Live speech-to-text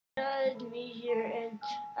is me here, and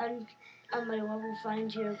I'm on my level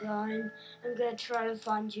Find Your Grind. I'm gonna try to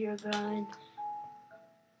find your grind.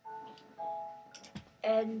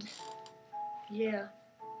 And yeah.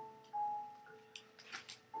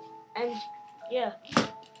 And yeah.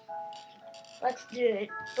 Let's do it.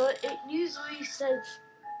 But it usually says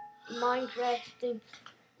Minecraft thinks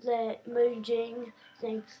that Mojang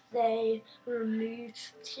thinks they removed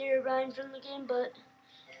Herobrine from the game, but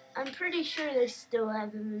I'm pretty sure they still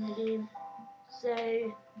have him in the game.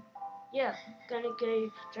 So yeah, gonna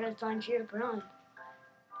go try to find Herobrine.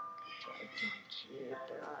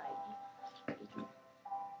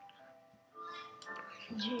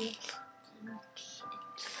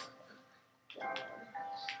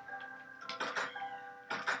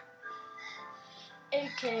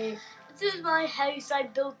 Okay, this is my house. I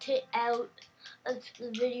built it out. That's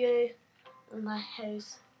the video of my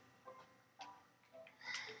house.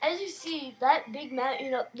 As you see, that big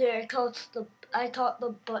mountain up there, I call it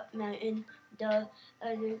the butt mountain. Duh,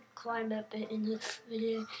 I didn't climb up it in this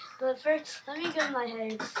video. But first, let me go to my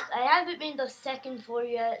house. I haven't been to the second floor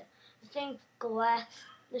yet. The thing's glass.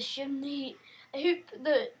 The chimney. I hope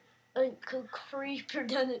the creeper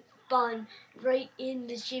doesn't spawn right in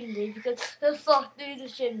the chimney because they'll fall through the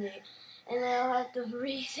chimney. And then I'll have to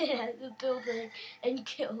raise it out of the building and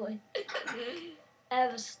kill it. I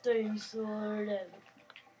have a stone sword.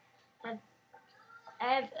 I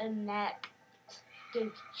have a map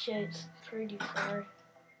that shows pretty far.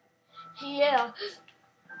 Yeah,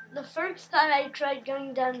 the first time I tried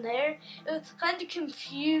going down there, it was kind of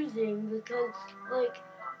confusing because, like,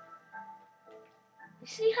 you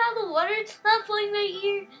see how the water's not flowing right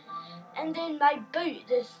here? And then my boat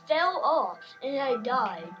just fell off and I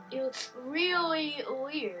died. It was really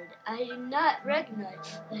weird. I did not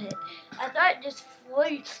recognize it. I thought it just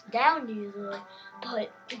floats down easily,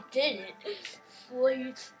 but it didn't.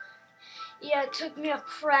 Floats. Yeah, it took me a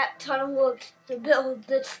crap ton of wood to build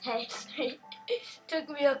this house. It took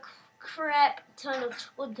me a crap ton of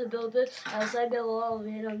wood to build this house. I built all of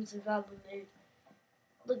it on survival mode.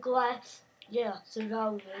 The glass, yeah,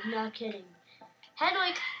 survival mode, not kidding. Had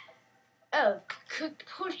like, oh, cooked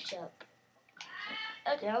push-up.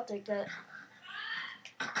 Okay, I'll take that.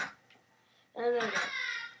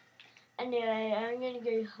 Anyway, I'm gonna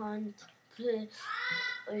go hunt this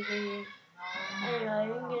over here. Anyway, I'm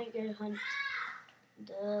gonna go hunt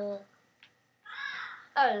the...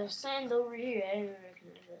 Oh, there's sand over here. I didn't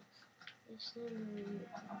recognize that. There's sand over here.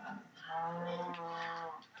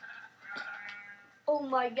 Oh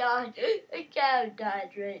my god, a cow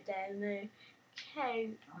died right down there. Cow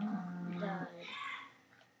died.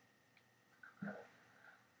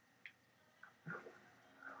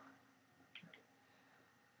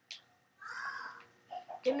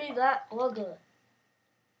 Give me that leather.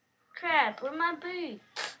 Crap, where are my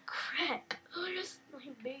boots? Crap, where's my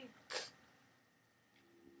boots?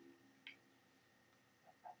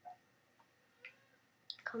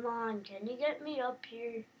 Come on, can you get me up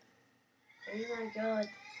here? Oh my god.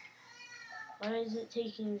 Why is it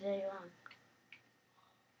taking so long?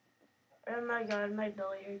 Oh my god, my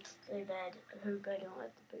belly hurts so bad. I hope I don't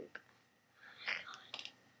have to poop.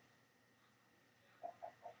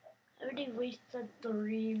 I already wasted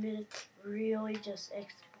 3 minutes really just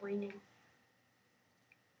explaining.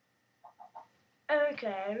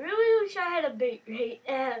 Okay, I really wish I had a bait rate.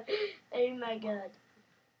 Oh my god.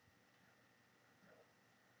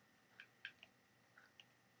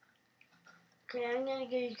 Okay, I'm gonna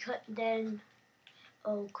go cut down.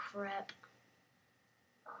 Oh crap.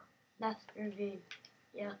 That's the ravine.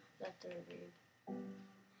 Yeah, that's the ravine.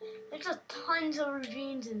 There's a tons of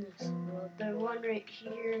ravines in this world. There's one right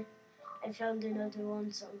here. I found another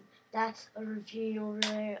one, so that's a ravine over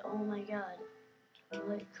there. Oh my god.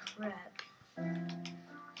 Holy crap.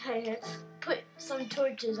 Hey, let's put some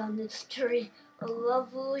torches on this tree. A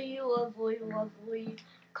lovely, lovely, lovely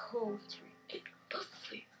coal tree.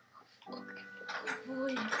 Lovely, lovely. Oh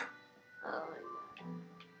my god.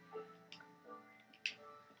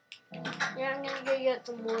 Yeah, I'm gonna go get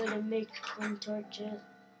some wood and make some torches.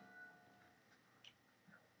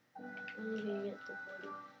 I'm gonna get the wood.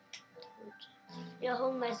 Yeah,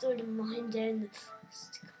 hold my sword in mind and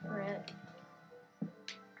crap.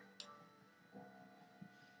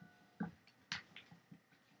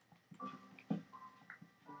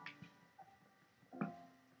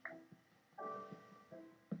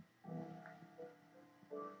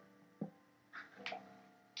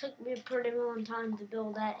 Took me a pretty long time to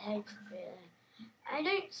build that house. I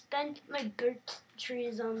don't spend my birch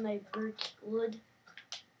trees on my birch wood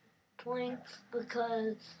planks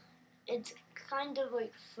because it's kind of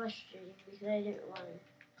like frustrating because I didn't want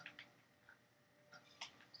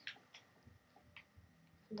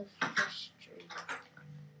The frustrated.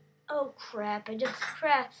 Oh crap, I just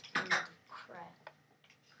crashed into the crap.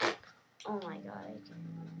 Oh my god, I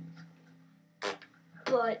can't.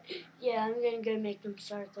 But, yeah, I'm gonna go make them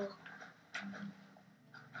circle.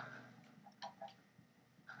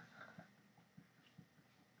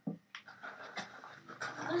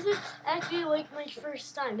 This is actually like my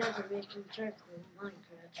first time ever making circle in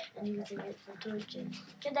Minecraft and using it for torches.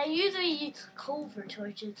 Because I usually use coal for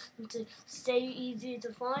torches to stay easy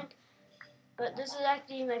to find. But this is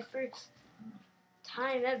actually my first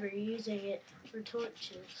time ever using it for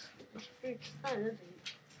torches. My first time ever.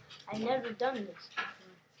 I've never done this before.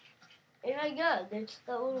 Oh my god, there's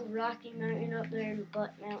that little rocky mountain up there, the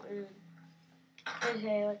butt mountain.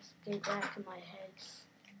 Okay, let's get back to my heads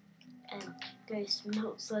and go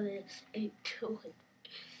smoke so that it's good.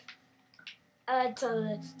 I tell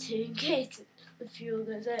this to in case the fuel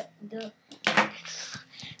goes out.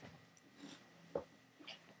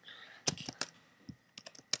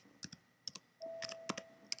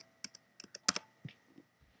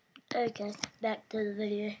 Okay, back to the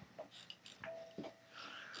video.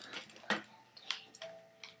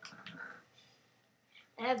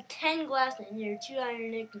 I have 10 glass in here, 2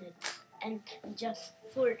 iron ignits, and just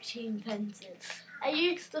 14 fences. I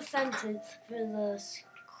use the fences for the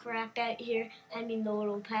crap out here, having the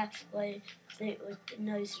little pathway so it looked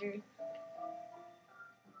nicer.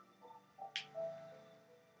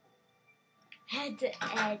 Had to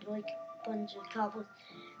add like a bunch of cobbles.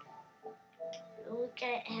 Look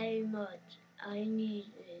at how much I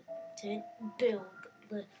needed to build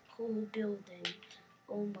the whole building.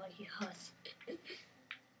 Oh my gosh.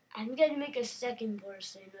 I'm gonna make a second floor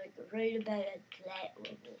soon, like right about at that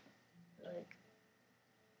level. Like,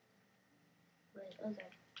 wait, okay.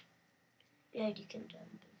 Yeah, you can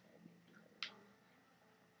jump.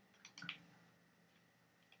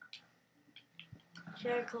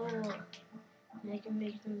 Charcoal. I can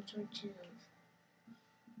make them tortillas.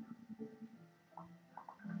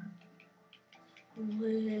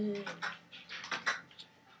 Wait.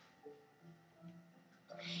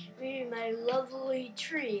 My lovely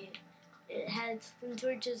tree. It has some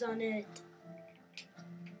torches on it.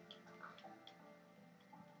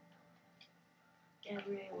 I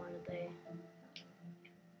really want to buy.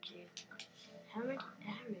 Gee. How many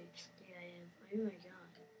arrows do I have? Oh my god.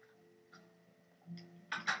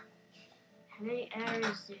 How many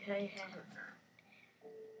arrows do I have?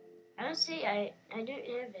 Honestly, I don't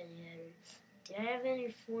have any arrows. Do I have any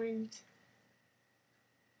flint?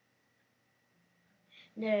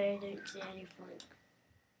 No, I don't see any flint.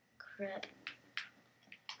 Crap.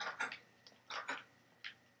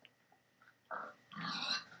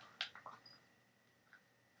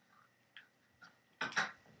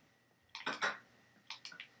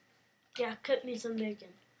 Yeah, cook me some bacon.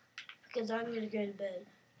 Because I'm gonna go to bed.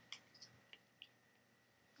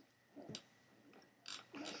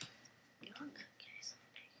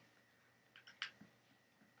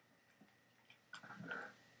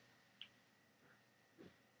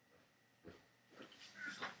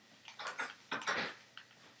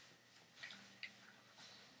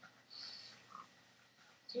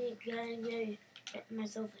 See, gotta go get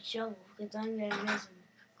myself a shovel because I'm gonna do some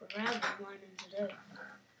gravel mining today.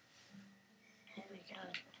 Oh my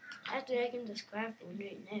god. After I can just craft one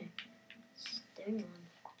right now. Stone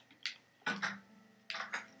one.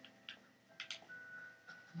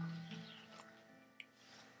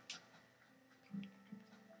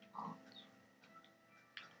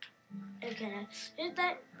 Okay, now, here's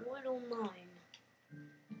that little mine.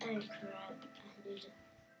 Oh crap, I need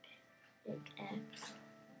a pickaxe.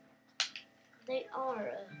 They are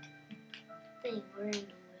a thing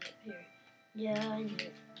randomly up here. Yeah, I knew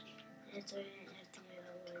it. That's why I didn't have to go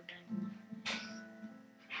all the way back.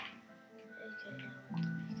 Okay, now what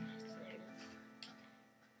the pickaxe? There it is.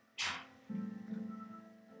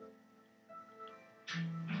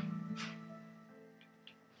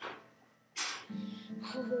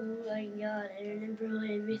 Oh my god, I remember when I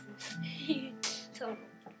made this huge tunnel.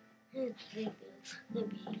 This thing is gonna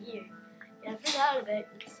be here. Yeah, I forgot about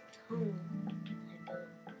this tunnel I built.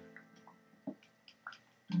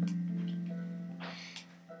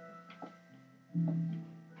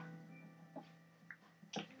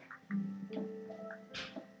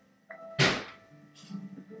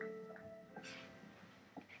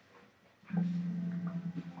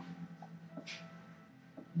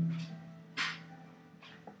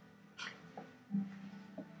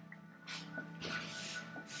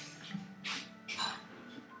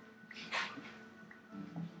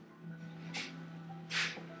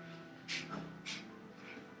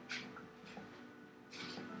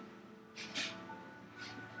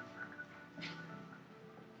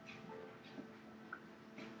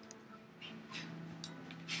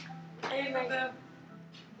 Okay, my... Boo.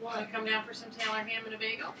 What? Want to come down for some Taylor ham and a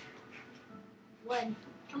bagel? When?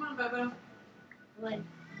 Come on, Bobo. When?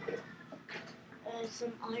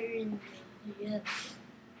 Some iron, yes.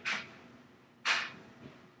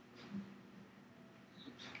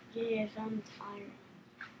 Yeah, I found iron.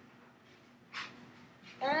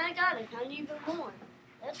 And I found even more.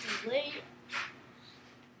 That's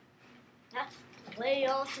way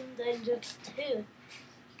awesome than just 2.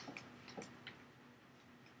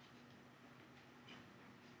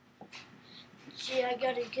 Gee, I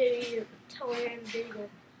gotta go eat a Taylor and bagel.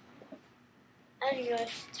 Anyways,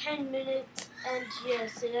 10 minutes, and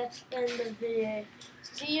yes, that's the end of the video.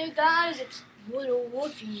 See you guys, it's Little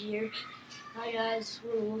Wolfie here. Hi guys,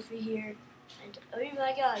 Little Wolfie here. And oh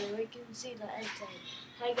my god, we can see the egg tag.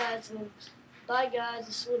 Hi guys, bye guys,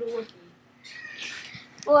 it's Little Wolfie.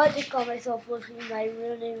 Well, I just call myself Wolfie, my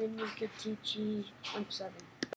real name is Nikitichi. I'm 7.